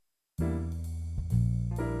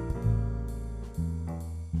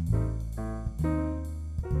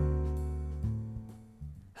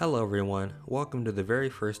Hello everyone, welcome to the very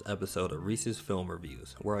first episode of Reese's Film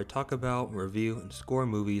Reviews, where I talk about, review, and score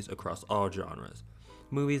movies across all genres.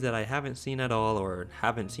 Movies that I haven't seen at all or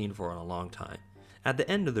haven't seen for a long time. At the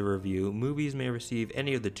end of the review, movies may receive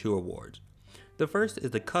any of the two awards. The first is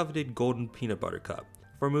the coveted Golden Peanut Butter Cup,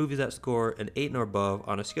 for movies that score an 8 or above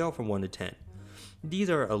on a scale from 1 to 10. These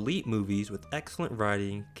are elite movies with excellent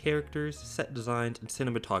writing, characters, set designs, and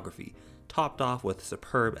cinematography, topped off with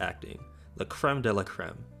superb acting. The creme de la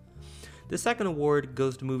creme. The second award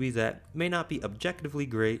goes to movies that may not be objectively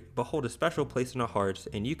great, but hold a special place in our hearts,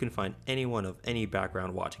 and you can find anyone of any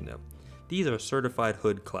background watching them. These are certified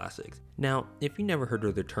hood classics. Now, if you never heard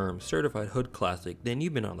of the term certified hood classic, then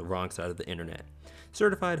you've been on the wrong side of the internet.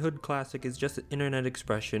 Certified hood classic is just an internet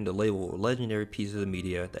expression to label legendary pieces of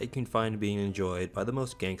media that you can find being enjoyed by the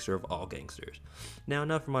most gangster of all gangsters. Now,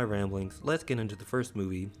 enough of my ramblings, let's get into the first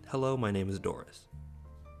movie, Hello, My Name is Doris.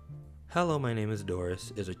 Hello, My Name is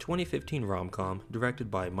Doris is a 2015 rom-com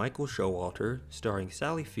directed by Michael Showalter, starring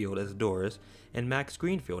Sally Field as Doris and Max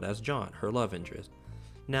Greenfield as John, her love interest.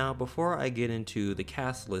 Now, before I get into the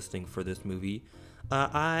cast listing for this movie,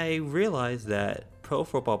 I realized that pro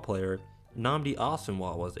football player Nnamdi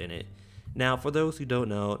Asomugha was in it. Now, for those who don't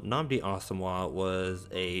know, Nnamdi Asomugha was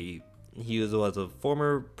a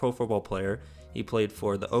former pro football player. He played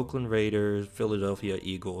for the Oakland Raiders, Philadelphia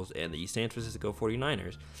Eagles, and the San Francisco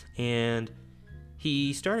 49ers. And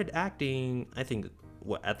he started acting, I think,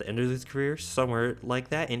 at the end of his career, somewhere like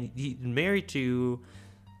that. And he's married to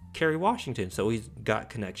Kerry Washington, so he's got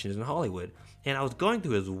connections in Hollywood. And I was going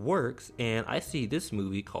through his works, and I see this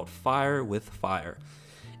movie called Fire with Fire.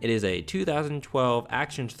 It is a 2012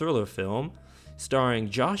 action thriller film starring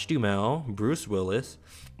Josh Duhamel, Bruce Willis,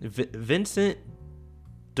 Vincent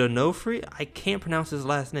D'Onofrio, I can't pronounce his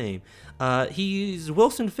last name. He's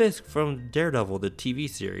Wilson Fisk from Daredevil, the TV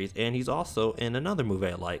series, and he's also in another movie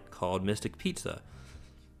I like called Mystic Pizza.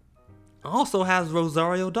 Also has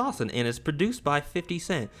Rosario Dawson, and it's produced by 50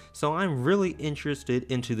 Cent. So I'm really interested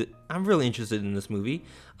in this movie.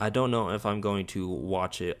 I don't know if I'm going to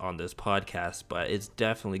watch it on this podcast, but it's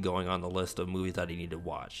definitely going on the list of movies that I need to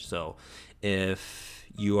watch. So if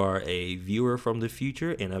you are a viewer from the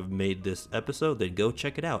future and have made this episode, then go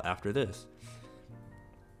check it out after this.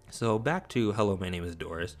 So back to Hello, My Name is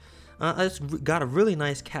Doris. It's got a really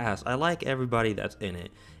nice cast. I like everybody that's in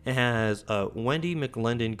it. It has Wendy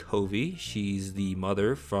McLendon Covey. She's the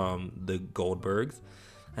mother from the Goldbergs.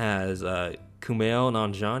 It has Kumail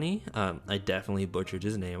Nanjiani. I definitely butchered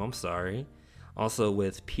his name. I'm sorry. Also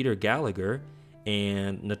with Peter Gallagher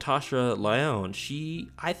and Natasha Lyonne.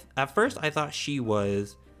 At first I thought she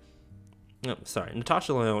was.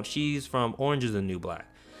 Natasha Lyonne. She's from Orange Is the New Black.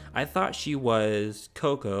 I thought she was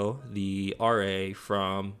Coco, the RA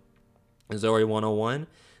from Zoe 101,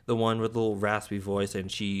 the one with the little raspy voice, and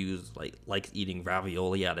she was likes eating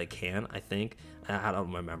ravioli out of a can, I think. I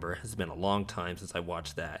don't remember. It's been a long time since I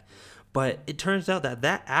watched that. But it turns out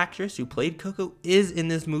that actress who played Coco is in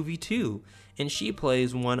this movie too. And she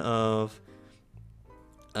plays one of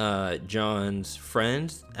John's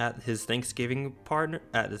friends at his Thanksgiving party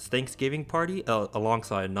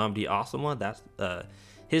alongside Nnamdi Asomugha. That's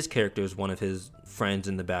his character is one of his friends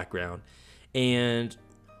in the background. And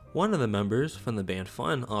one of the members from the band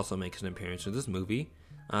Fun also makes an appearance in this movie.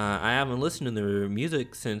 I haven't listened to their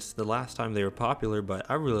music since the last time they were popular, but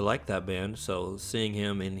I really like that band, so seeing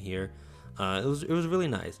him in here, it was really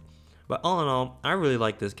nice. But all in all, I really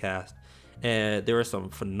like this cast. There are some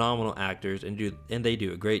phenomenal actors, and they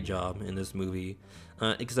do a great job in this movie.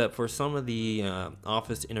 Except for some of the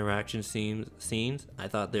office interaction scenes, I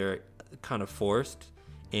thought they're kind of forced.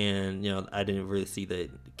 And, I didn't really see the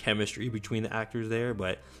chemistry between the actors there,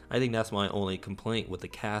 but I think that's my only complaint with the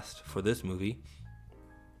cast for this movie.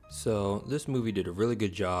 So, this movie did a really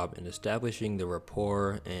good job in establishing the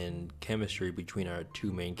rapport and chemistry between our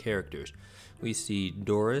two main characters. We see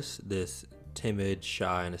Doris, this timid,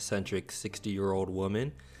 shy, and eccentric 60-year-old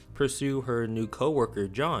woman, pursue her new co-worker,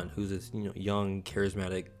 John, who's this young,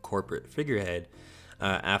 charismatic corporate figurehead,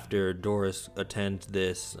 after Doris attends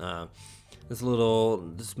this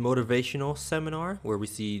motivational seminar where we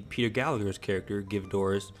see Peter Gallagher's character give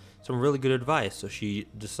Doris some really good advice, so she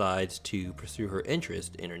decides to pursue her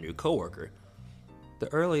interest in her new coworker.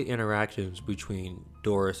 The early interactions between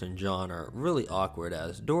Doris and John are really awkward,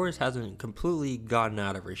 as Doris hasn't completely gotten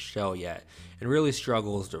out of her shell yet and really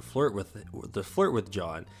struggles to flirt with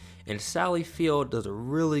John. And Sally Field does a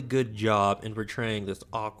really good job in portraying this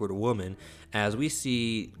awkward woman, as we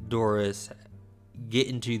see Doris get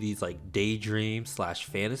into these like daydreams slash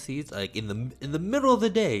fantasies, like in the middle of the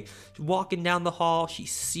day. She's walking down the hall, she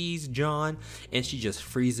sees John, and she just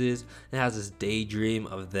freezes and has this daydream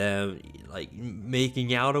of them like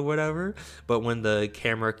making out or whatever. But when the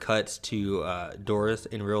camera cuts to Doris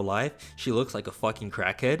in real life, she looks like a fucking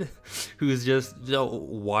crackhead who's just, you know,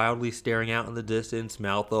 wildly staring out in the distance,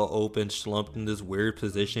 mouth all open, slumped in this weird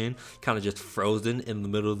position, kind of just frozen in the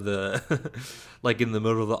middle of the like in the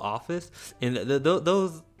middle of the office. And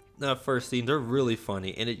those first scenes are really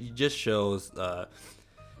funny, and it just shows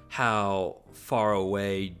how far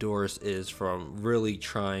away Doris is from really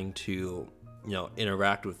trying to, you know,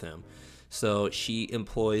 interact with him. So she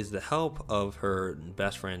employs the help of her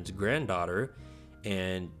best friend's granddaughter,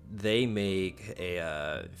 and they make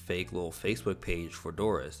a fake little Facebook page for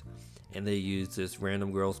Doris. And they use this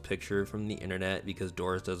random girl's picture from the internet because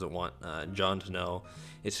Doris doesn't want John to know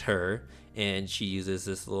it's her. And she uses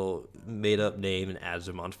this little made-up name and adds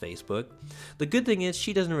him on Facebook. The good thing is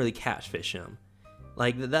she doesn't really catfish him.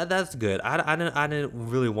 Like, that's good. I didn't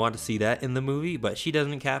really want to see that in the movie, but she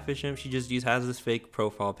doesn't catfish him. She just has this fake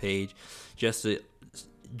profile page just to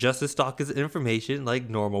stalk his information like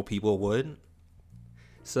normal people would.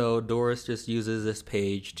 So Doris just uses this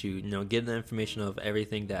page to, you know, get the information of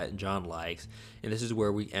everything that John likes. And this is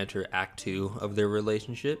where we enter Act 2 of their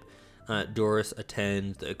relationship. Doris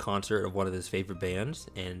attends a concert of one of his favorite bands,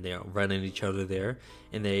 and they run into each other there.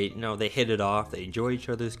 And they, you know, they hit it off. They enjoy each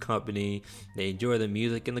other's company. They enjoy the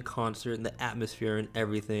music and the concert and the atmosphere and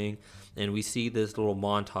everything. And we see this little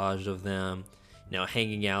montage of them, you know,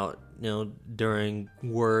 hanging out, you know, during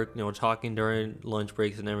work, you know, talking during lunch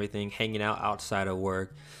breaks and everything, hanging out outside of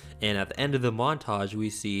work. And at the end of the montage, we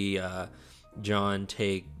see John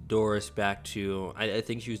take Doris back to, I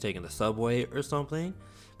think she was taking the subway or something,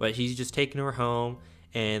 but he's just taking her home,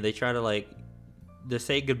 and they try to like, they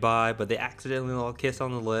say goodbye, but they accidentally all kiss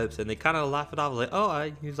on the lips, and they kind of laugh it off,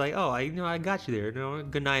 like, he's like, I got you there, you know,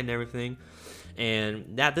 good night and everything.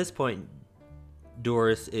 And at this point,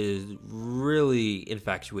 Doris is really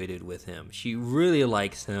infatuated with him. She really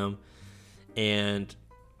likes him, and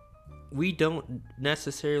we don't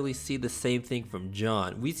necessarily see the same thing from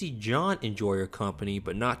John. We see John enjoy her company,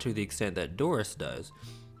 but not to the extent that Doris does.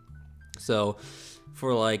 So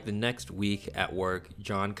for like the next week at work,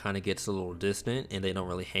 John kind of gets a little distant and they don't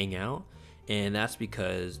really hang out. And that's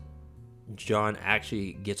because John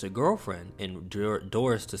actually gets a girlfriend, and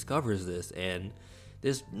Doris discovers this, and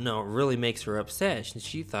this, you know, really makes her upset.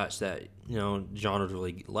 She thought that, you know, John was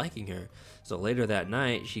really liking her. So later that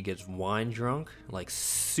night, she gets wine drunk, like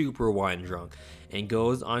super wine drunk, and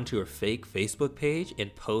goes onto her fake Facebook page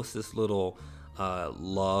and posts this little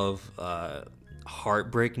love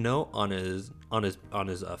heartbreak note on his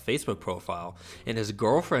Facebook profile. And his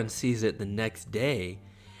girlfriend sees it the next day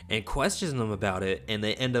and questions him about it, and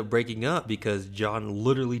they end up breaking up because John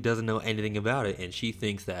literally doesn't know anything about it, and she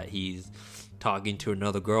thinks that he's talking to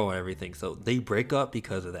another girl and everything. So they break up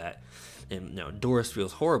because of that. And, you know, Doris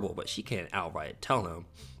feels horrible, but she can't outright tell him.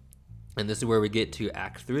 And this is where we get to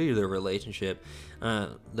Act 3 of their relationship.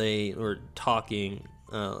 They were talking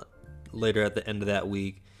later at the end of that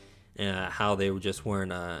week, how they just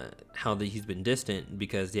weren't, he's been distant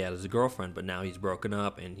because he had his girlfriend, but now he's broken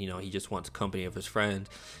up, and, you know, he just wants company of his friends.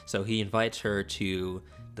 So he invites her to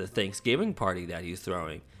the Thanksgiving party that he's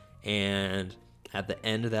throwing. And at the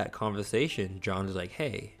end of that conversation, John is like,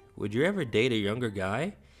 hey, would you ever date a younger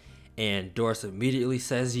guy? And Doris immediately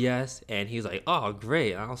says yes, and he's like, oh,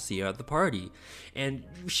 great, I'll see you at the party. And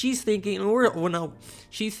she's thinking,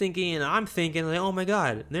 and I'm thinking, like, oh my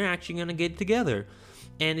God, they're actually going to get together.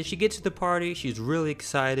 And if she gets to the party, she's really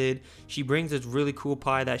excited. She brings this really cool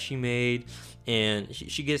pie that she made, and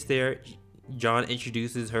she gets there. John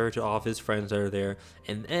introduces her to all of his friends that are there,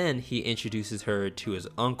 and then he introduces her to his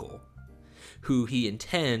uncle, who he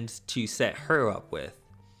intends to set her up with.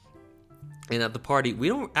 And at the party, we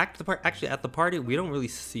don't really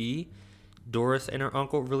see Doris and her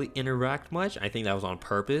uncle really interact much. I think that was on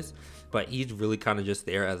purpose, but he's really kind of just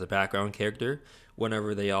there as a background character.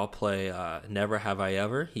 Whenever they all play Never Have I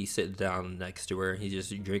Ever, he sits down next to her. He's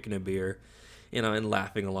just drinking a beer, you know, and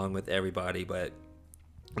laughing along with everybody. But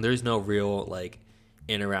there's no real like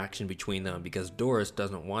interaction between them because Doris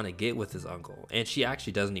doesn't want to get with his uncle, and she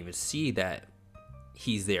actually doesn't even see that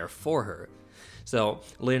he's there for her. So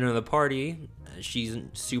later in the party, she's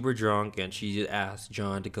super drunk, and she asks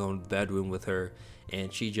John to go in the bedroom with her,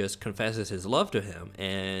 and she just confesses his love to him,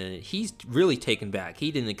 and he's really taken back.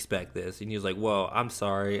 He didn't expect this, and he's like, well, I'm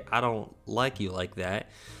sorry, I don't like you like that,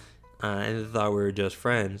 and I thought we were just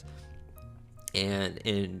friends. And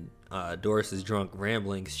in Doris is drunk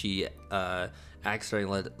rambling, she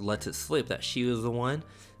accidentally lets it slip that she was the one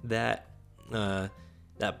that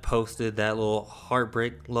that posted that little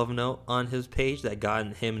heartbreak love note on his page that got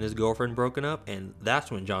him and his girlfriend broken up. And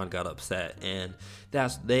that's when John got upset, and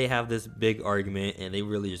they have this big argument, and they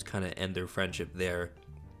really just kind of end their friendship there.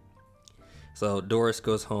 So Doris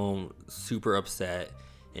goes home super upset,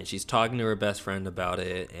 and she's talking to her best friend about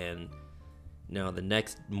it. And the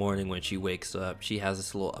next morning when she wakes up, she has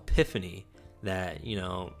this little epiphany that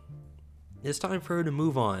it's time for her to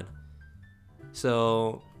move on.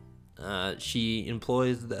 So she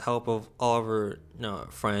employs the help of all of her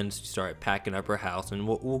friends to start packing up her house, and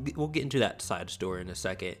we'll get into that side story in a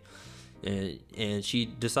second. And she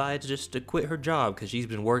decides just to quit her job because she's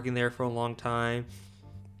been working there for a long time,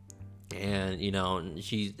 and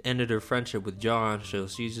she ended her friendship with John, so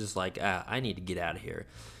she's just like, I need to get out of here.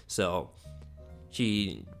 So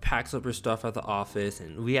she packs up her stuff at the office,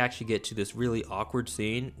 and we actually get to this really awkward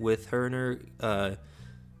scene with her and her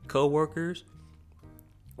co-workers,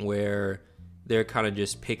 where they're kind of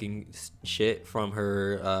just picking shit from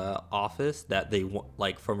her office that they want,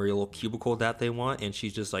 like from her little cubicle that they want, and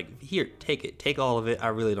she's just like, here, take all of it, I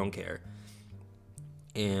really don't care.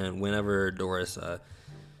 And whenever Doris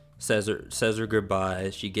says her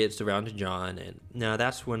goodbyes, she gets around to John, and now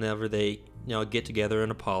that's whenever they get together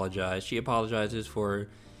and apologize. She apologizes for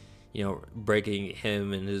breaking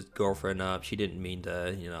him and his girlfriend up. She didn't mean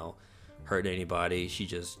to hurt anybody. She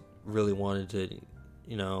just really wanted to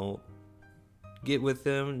get with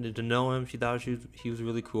him, to know him. She thought he was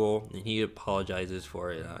really cool, and he apologizes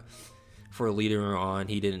for it, for leading her on.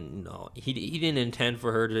 He didn't he didn't intend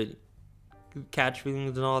for her to catch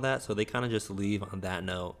feelings and all that, so they kind of just leave on that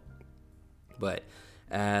note. But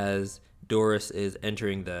as Doris is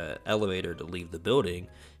entering the elevator to leave the building,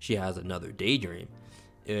 she has another daydream,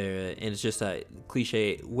 and it's just a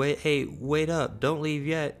cliche, wait up, don't leave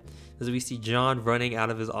yet, as we see John running out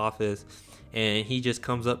of his office. And he just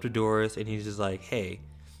comes up to Doris, and he's just like, hey,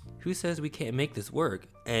 who says we can't make this work?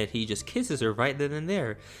 And he just kisses her right then and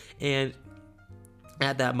there. And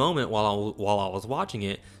at that moment, while I was watching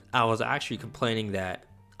it, I was actually complaining that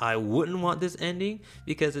I wouldn't want this ending,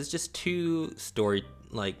 because it's just too school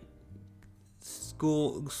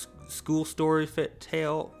story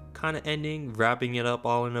tale kind of ending, wrapping it up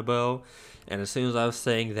all in a bow. And as soon as I was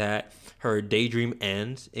saying that, her daydream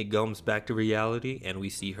ends, it comes back to reality, and we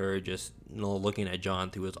see her just looking at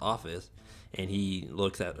John through his office, and he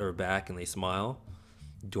looks at her back, and they smile.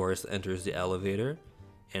 Doris enters the elevator,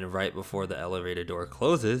 and right before the elevator door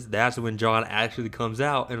closes, that's when John actually comes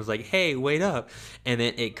out and was like, hey, wait up. And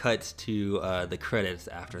then it cuts to the credits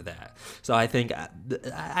after that. So I think I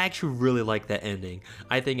actually really like that ending.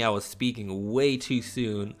 I think I was speaking way too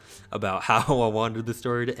soon about how I wanted the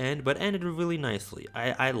story to end, but ended really nicely.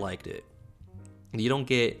 I liked it. You don't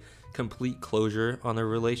get complete closure on their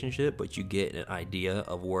relationship, but you get an idea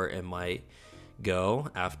of where it might go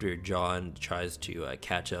after John tries to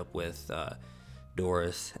catch up with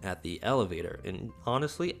Doris at the elevator. And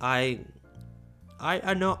honestly, I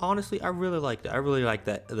really liked it. I really liked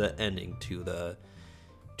the ending to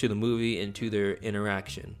the movie and to their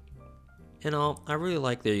interaction. And I really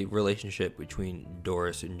like the relationship between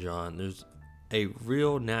Doris and John. There's a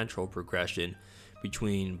real natural progression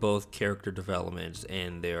between both character developments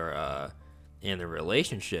and their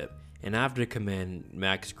relationship. And I have to commend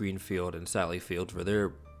Max Greenfield and Sally Fields for their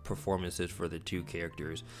performances for the two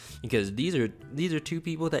characters, because these are two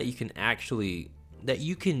people that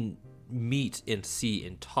you can meet and see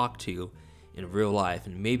and talk to in real life.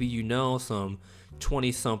 And maybe some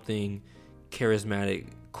 20-something charismatic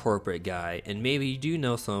corporate guy, and maybe you do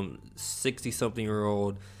know some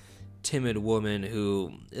 60-something-year-old timid woman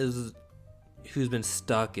who's been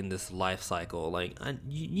stuck in this life cycle. Like,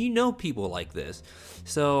 people like this.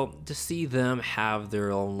 So to see them have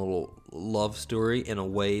their own little love story in a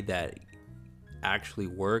way that actually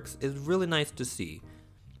works is really nice to see.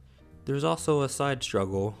 There's also a side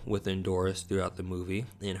struggle within Doris throughout the movie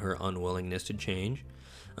in her unwillingness to change.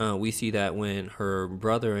 We see that when her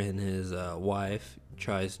brother and his wife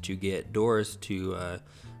tries to get Doris to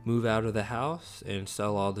move out of the house and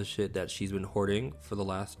sell all the shit that she's been hoarding for the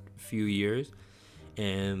last few years,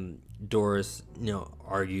 and Doris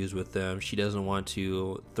argues with them. She doesn't want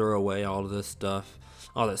to throw away all of this stuff,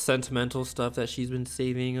 all that sentimental stuff that she's been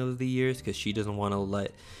saving over the years, because she doesn't want to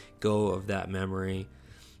let go of that memory.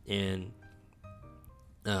 And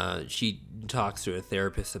she talks to a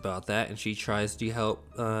therapist about that, and she tries to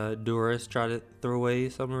help Doris try to throw away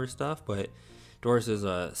some of her stuff, but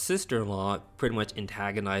Doris's sister-in-law pretty much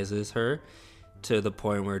antagonizes her to the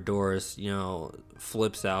point where Doris,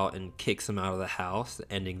 flips out and kicks him out of the house,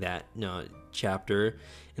 ending that, chapter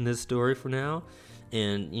in this story for now.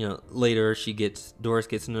 And, later Doris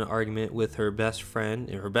gets in an argument with her best friend,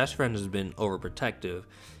 and her best friend has been overprotective,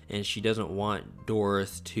 and she doesn't want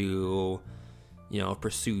Doris to,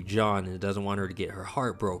 pursue John, and doesn't want her to get her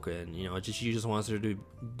heart broken. She just wants her to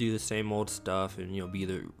do the same old stuff and, be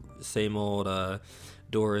the same old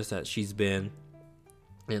Doris that she's been.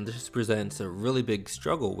 And this presents a really big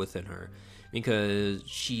struggle within her, because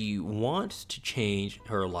she wants to change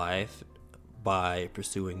her life by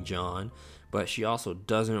pursuing John, but she also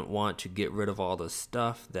doesn't want to get rid of all the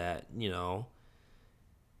stuff that,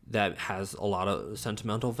 that has a lot of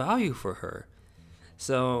sentimental value for her.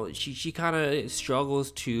 So she kind of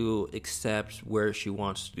struggles to accept where she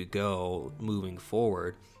wants to go moving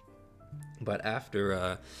forward. But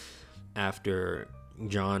after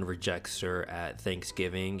John rejects her at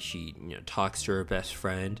Thanksgiving, she talks to her best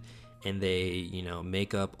friend, and they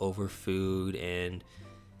make up over food. And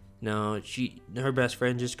her best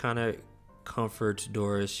friend just kind of comforts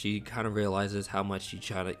Doris. She kind of realizes how much she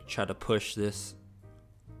try to push this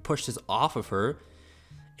off of her,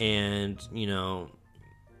 and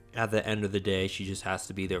at the end of the day, she just has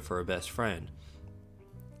to be there for her best friend.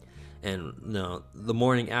 And the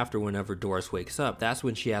morning after, whenever Doris wakes up, that's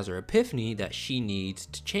when she has her epiphany that she needs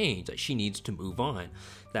to change, that she needs to move on.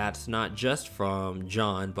 That's not just from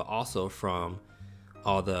John, but also from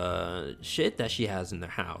all the shit that she has in their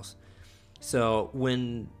house. So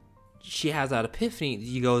when she has that epiphany,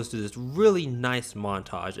 he goes to this really nice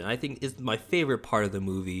montage, and I think it's my favorite part of the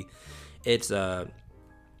movie. It's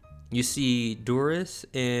you see Doris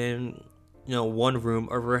in one room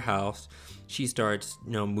of her house. She starts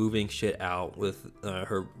moving shit out with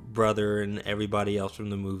her brother and everybody else from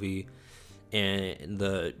the movie, and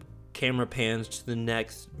the camera pans to the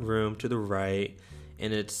next room to the right,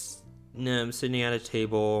 and it's sitting at a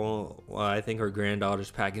table. I think her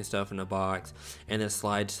granddaughter's packing stuff in a box, and it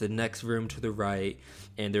slides to the next room to the right,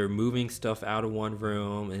 and they're moving stuff out of one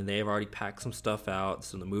room, and they've already packed some stuff out,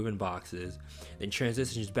 so they're moving boxes. Then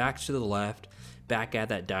transitions back to the left, back at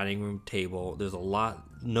that dining room table. There's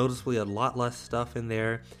noticeably a lot less stuff in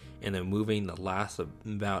there, and they're moving the last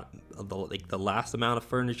amount of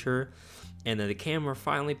furniture. And then the camera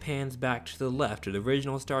finally pans back to the left, to the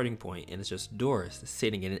original starting point, and it's just Doris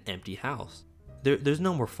sitting in an empty house. There's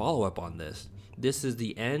no more follow-up on this. This is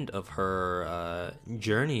the end of her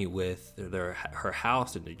journey with her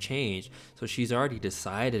house and the change. So she's already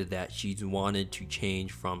decided that she's wanted to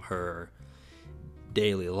change from her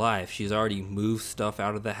daily life. She's already moved stuff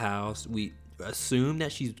out of the house. We assume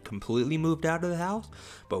that she's completely moved out of the house,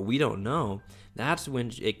 but we don't know. That's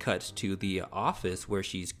when it cuts to the office, where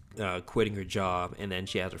she's quitting her job, and then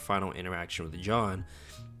she has her final interaction with John.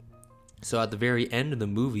 So at the very end of the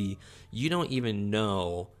movie, you don't even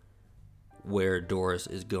know where Doris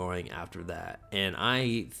is going after that. And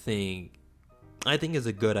I think it's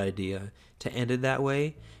a good idea to end it that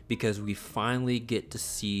way, because we finally get to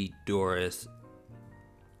see Doris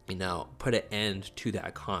put an end to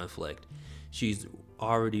that conflict. She's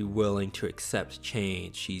already willing to accept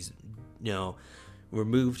change. She's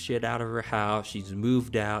removed shit out of her house. She's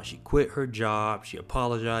moved out. She quit her job. She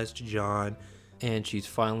apologized to John, and she's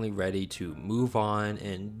finally ready to move on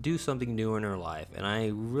and do something new in her life. And I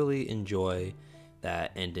really enjoy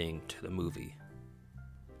that ending to the movie.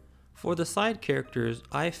 For the side characters,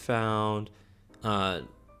 I found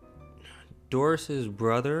Doris's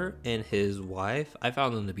brother and his wife, I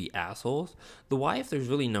found them to be assholes. The wife, there's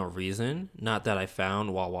really no reason, not that I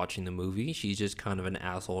found while watching the movie. She's just kind of an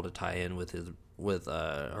asshole to tie in with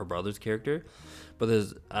her brother's character. But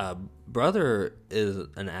his brother is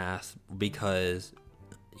an ass because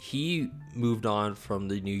he moved on from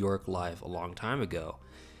the New York life a long time ago,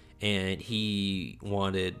 and he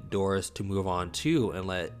wanted Doris to move on too and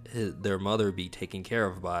let their mother be taken care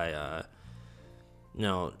of by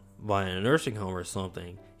by a nursing home or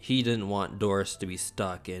something. He didn't want Doris to be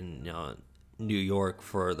stuck in New York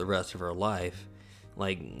for the rest of her life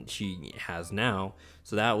like she has now.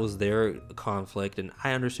 So that was their conflict, and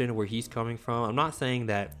I understand where he's coming from. I'm not saying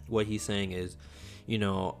that what he's saying is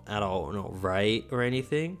at all right or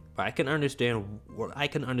anything, but I can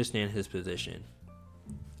understand his position.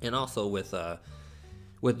 And also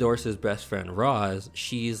with Doris's best friend Roz,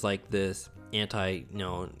 she's like this anti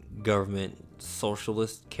government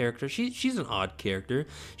socialist character. She's an odd character.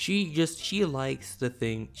 She likes the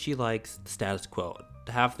status quo,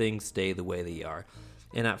 to have things stay the way they are.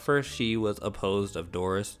 And at first she was opposed of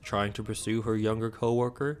Doris trying to pursue her younger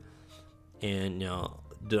coworker, and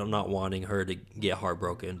not wanting her to get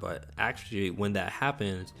heartbroken. But actually, when that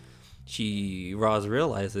happens, Roz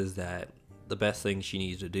realizes that the best thing she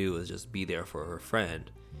needs to do is just be there for her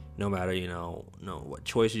friend, no matter what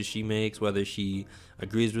choices she makes, whether she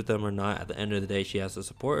agrees with them or not. At the end of the day, she has to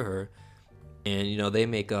support her, and they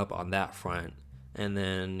make up on that front. And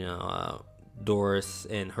then Doris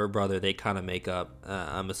and her brother, they kind of make up,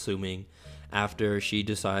 I'm assuming, after she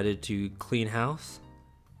decided to clean house.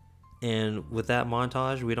 And with that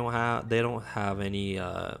montage, they don't have any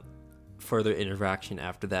further interaction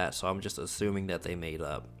after that, so I'm just assuming that they made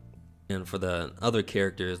up. And for the other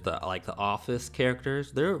characters, the office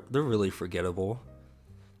characters, they're really forgettable.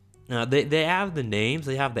 They have the names,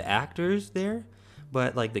 they have the actors there,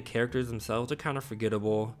 but like the characters themselves are kind of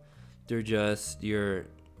forgettable. They're just the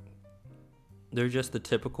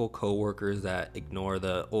typical coworkers that ignore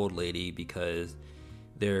the old lady because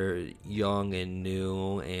they're young and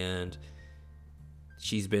new, and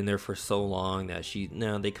she's been there for so long that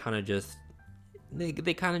they kind of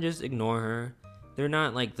just ignore her. They're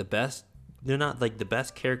not like the best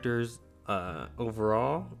characters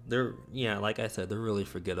overall. They're, like I said, they're really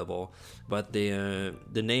forgettable, but the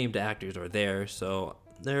named actors are there, so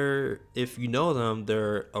if you know them,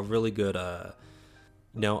 they're a really good eye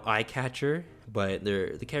catcher. But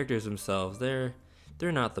the characters themselves, they're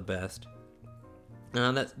not the best.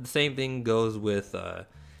 That's the same thing goes with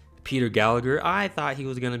Peter Gallagher. I thought he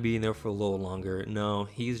was going to be in there for a little longer. No,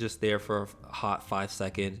 he's just there for a hot 5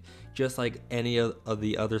 seconds, just like any of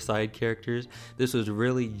the other side characters. This was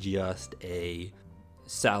really just a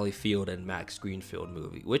Sally Field and Max Greenfield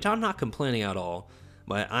movie, which I'm not complaining at all,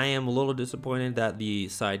 but I am a little disappointed that the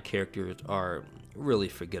side characters are really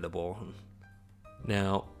forgettable.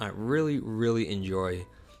 Now, I really, really enjoy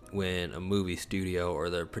when a movie studio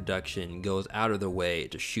or the production goes out of their way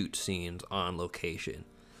to shoot scenes on location.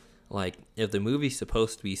 Like, if the movie's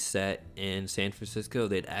supposed to be set in San Francisco,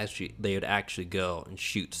 they would actually go and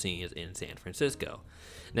shoot scenes in San Francisco.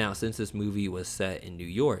 Now, since this movie was set in New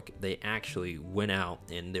York, they actually went out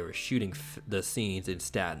and they were shooting the scenes in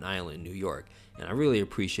Staten Island, New York, and I really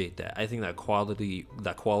appreciate that. I think that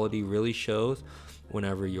quality really shows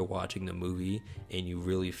whenever you're watching the movie and you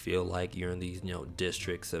really feel like you're in these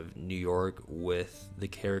districts of New York with the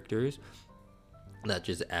characters. That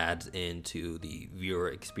just adds into the viewer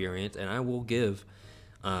experience, and I will give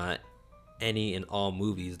any and all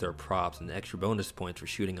movies their props and extra bonus points for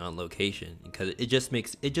shooting on location, because it just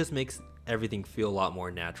makes everything feel a lot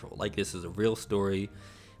more natural. Like this is a real story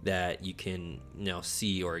that you can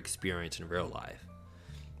see or experience in real life.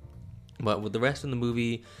 But with the rest of the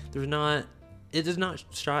movie, it is not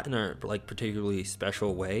shot in a particularly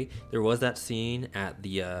special way. There was that scene at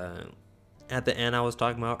the end I was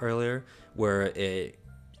talking about earlier, where the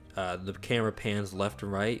camera pans left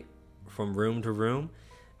and right from room to room,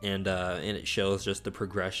 and it shows just the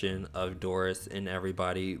progression of Doris and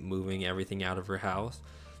everybody moving everything out of her house,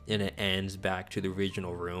 and it ends back to the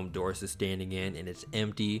original room Doris is standing in, and it's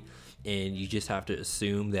empty, and you just have to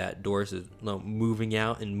assume that Doris is moving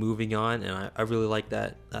out and moving on, and I really like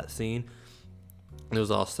that scene. There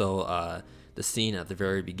was also the scene at the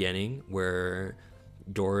very beginning where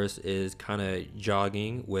Doris is kind of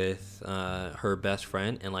jogging with her best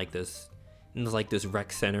friend, and there's this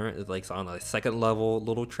rec center. It's on a second level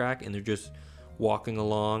little track, and they're just walking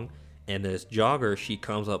along, and this jogger, she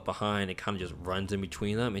comes up behind and kind of just runs in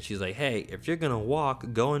between them, and she's like, hey, if you're gonna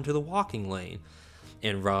walk, go into the walking lane.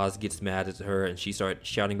 And Roz gets mad at her, and she starts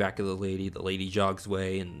shouting back at the lady jogs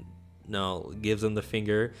away and gives them the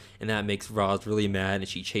finger, and that makes Roz really mad, and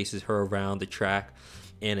she chases her around the track.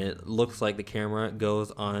 And it looks like the camera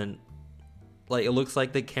goes on, it looks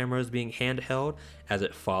like the camera is being handheld as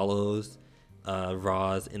it follows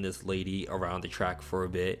Roz and this lady around the track for a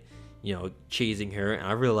bit, chasing her. And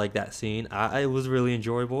I really like that scene. It was really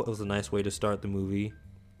enjoyable. It was a nice way to start the movie.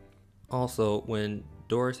 Also, when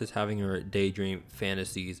Doris is having her daydream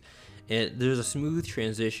fantasies, there's a smooth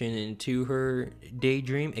transition into her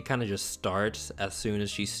daydream. It kind of just starts as soon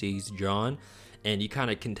as she sees John. And you kind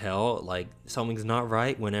of can tell, something's not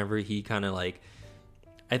right whenever he kind of,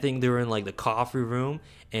 I think they were in, the coffee room,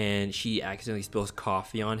 and she accidentally spills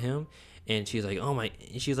coffee on him, and she's like, oh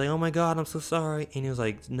my God, I'm so sorry. And he was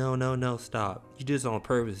like, no, stop. You did this on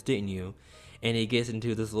purpose, didn't you? And he gets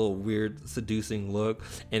into this little weird seducing look,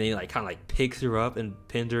 and he kind of picks her up and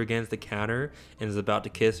pins her against the counter and is about to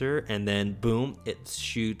kiss her, and then boom, it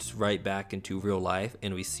shoots right back into real life,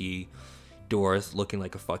 and we see Doris looking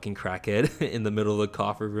like a fucking crackhead in the middle of the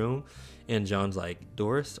coffee room, and John's like,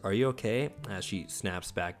 Doris, are you okay? As she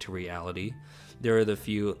snaps back to reality. There are the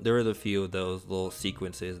few of those little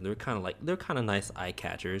sequences, and they're kind of nice eye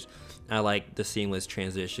catchers. I like the seamless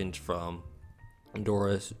transitions from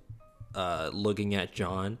Doris looking at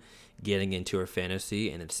John, getting into her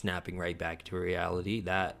fantasy and then snapping right back to reality.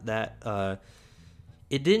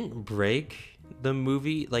 It didn't break the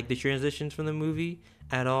movie, like the transitions from the movie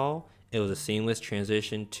at all. It was a seamless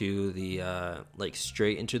transition to the like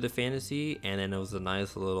straight into the fantasy, and then it was a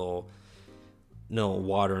nice little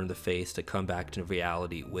water in the face to come back to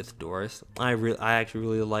reality with Doris. I actually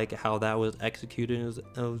really like how that was executed.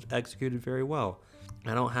 It was executed very well.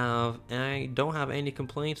 I don't have any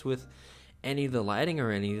complaints with any of the lighting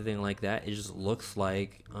or anything like that. It just looks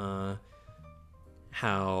like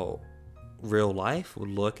how real life would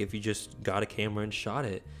look if you just got a camera and shot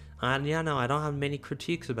it. I don't have many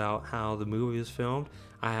critiques about how the movie was filmed.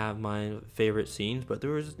 I have my favorite scenes, but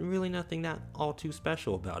there was really nothing that all too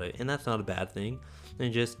special about it, and that's not a bad thing.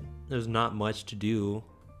 And just there's not much to do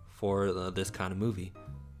for this kind of movie.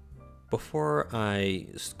 Before I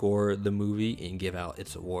score the movie and give out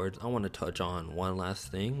its awards, I want to touch on one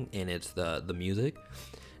last thing, and it's the music.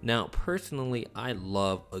 Now, personally, I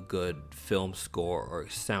love a good film score or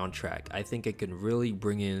soundtrack. I think it can really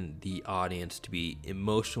bring in the audience to be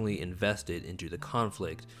emotionally invested into the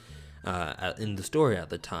conflict in the story at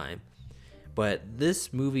the time. But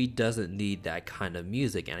this movie doesn't need that kind of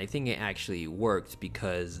music, and I think it actually works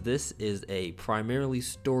because this is a primarily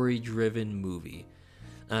story-driven movie.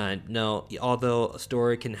 No, although a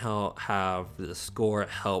story can have the score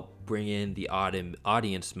help bring in the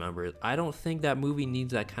audience members, I don't think that movie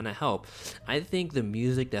needs that kind of help. I think the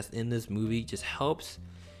music that's in this movie just helps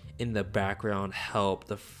in the background, help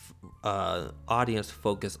the audience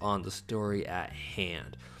focus on the story at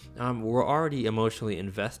hand. We're already emotionally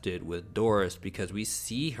invested with Doris because we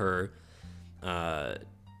see her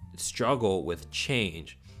struggle with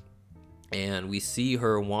change, and we see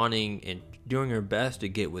her wanting and doing her best to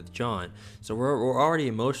get with John. So we're already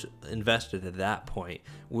invested at that point.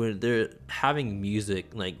 When they're having music,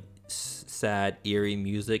 like sad, eerie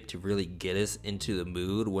music, to really get us into the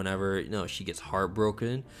mood whenever she gets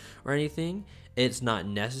heartbroken or anything, it's not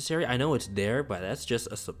necessary. I know it's there, but that's just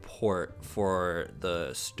a support for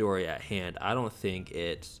the story at hand. I don't think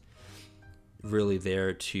it's really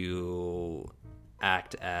there to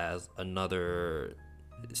act as another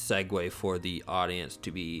segue for the audience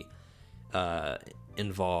to be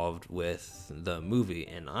involved with the movie.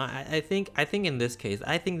 And I think in this case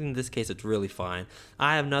it's really fine.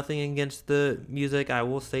 I have nothing against the music. I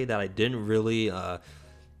will say that I didn't really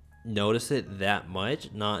notice it that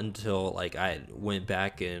much, not until like I went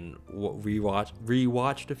back and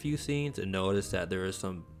rewatched a few scenes and noticed that there is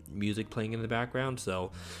some music playing in the background.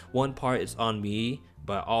 So one part is on me,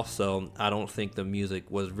 but also I don't think the music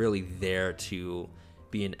was really there to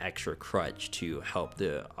be an extra crutch to help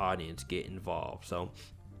the audience get involved. So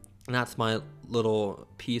that's my little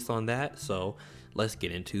piece on that. So let's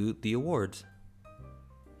get into the awards.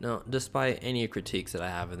 Now, despite any critiques that I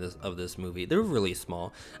have of this movie, they're really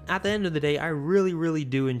small. At the end of the day, I really, really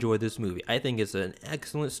do enjoy this movie. I think it's an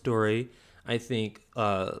excellent story. I think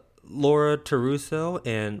Laura Taruso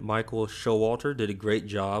and Michael Showalter did a great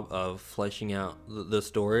job of fleshing out the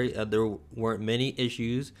story. There weren't many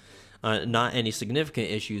issues. Not any significant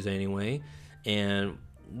issues anyway, and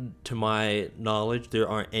to my knowledge there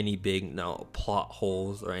aren't any big plot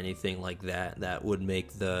holes or anything like that would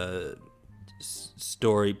make the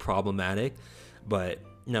story problematic. But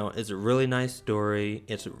it's a really nice story.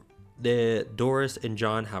 The Doris and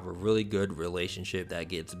John have a really good relationship that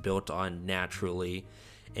gets built on naturally,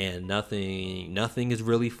 and nothing is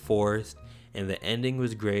really forced. And the ending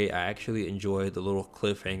was great. I actually enjoyed the little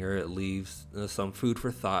cliffhanger. It leaves some food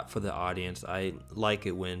for thought for the audience. I like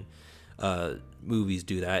it when movies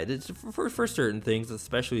do that. It's for certain things,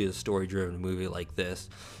 especially a story-driven movie like this.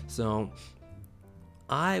 So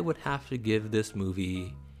I would have to give this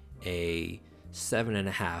movie a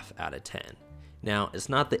 7.5 out of 10. Now, it's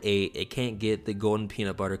not the 8. It can't get the Golden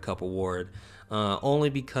Peanut Butter Cup award, only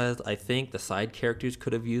because I think the side characters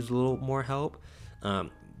could have used a little more help.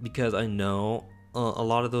 Because I know a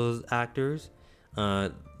lot of those actors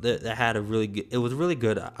that had it was a really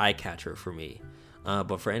good eye catcher for me.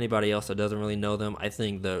 But for anybody else that doesn't really know them, I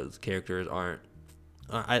think those characters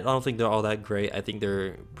I don't think they're all that great. I think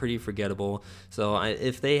they're pretty forgettable. So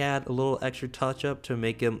if they had a little extra touch up to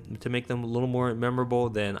make them a little more memorable,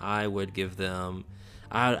 then I would give them,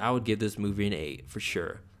 I would give this movie an 8 for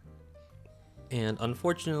sure. And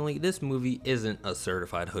unfortunately, this movie isn't a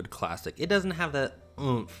certified hood classic. It doesn't have that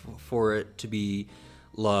oomph for it to be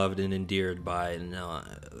loved and endeared by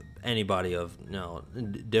anybody of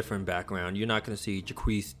different background. You're not going to see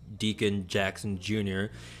Jaquise Deacon Jackson Jr.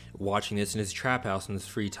 watching this in his trap house in his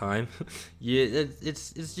free time. Yeah,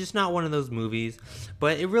 it's just not one of those movies,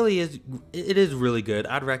 but it really is. It is really good.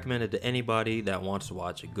 I'd recommend it to anybody that wants to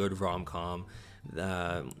watch a good rom-com. It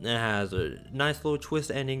has a nice little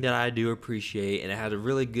twist ending that I do appreciate, and it has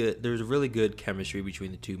there's a really good chemistry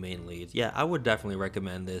between the two main leads. Yeah, I would definitely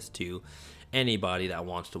recommend this to anybody that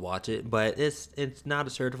wants to watch it, but it's not a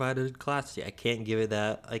certified classic. I can't give it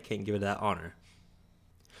that honor.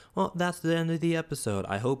 Well, that's the end of the episode.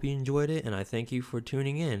 I hope you enjoyed it, and I thank you for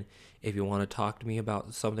tuning in. If you want to talk to me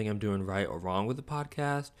about something I'm doing right or wrong with the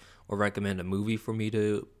podcast, or recommend a movie for me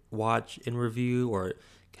to watch and review, or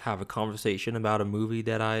have a conversation about a movie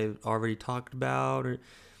that I already talked about, or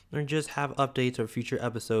just have updates or future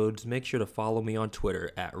episodes, make sure to follow me on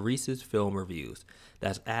Twitter at Reese's Film Reviews.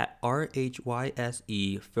 That's at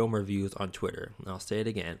RHYSE Film Reviews on Twitter. And I'll say it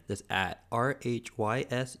again. That's at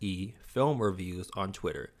RHYSE Film Reviews on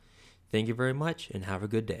Twitter. Thank you very much and have a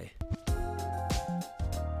good day.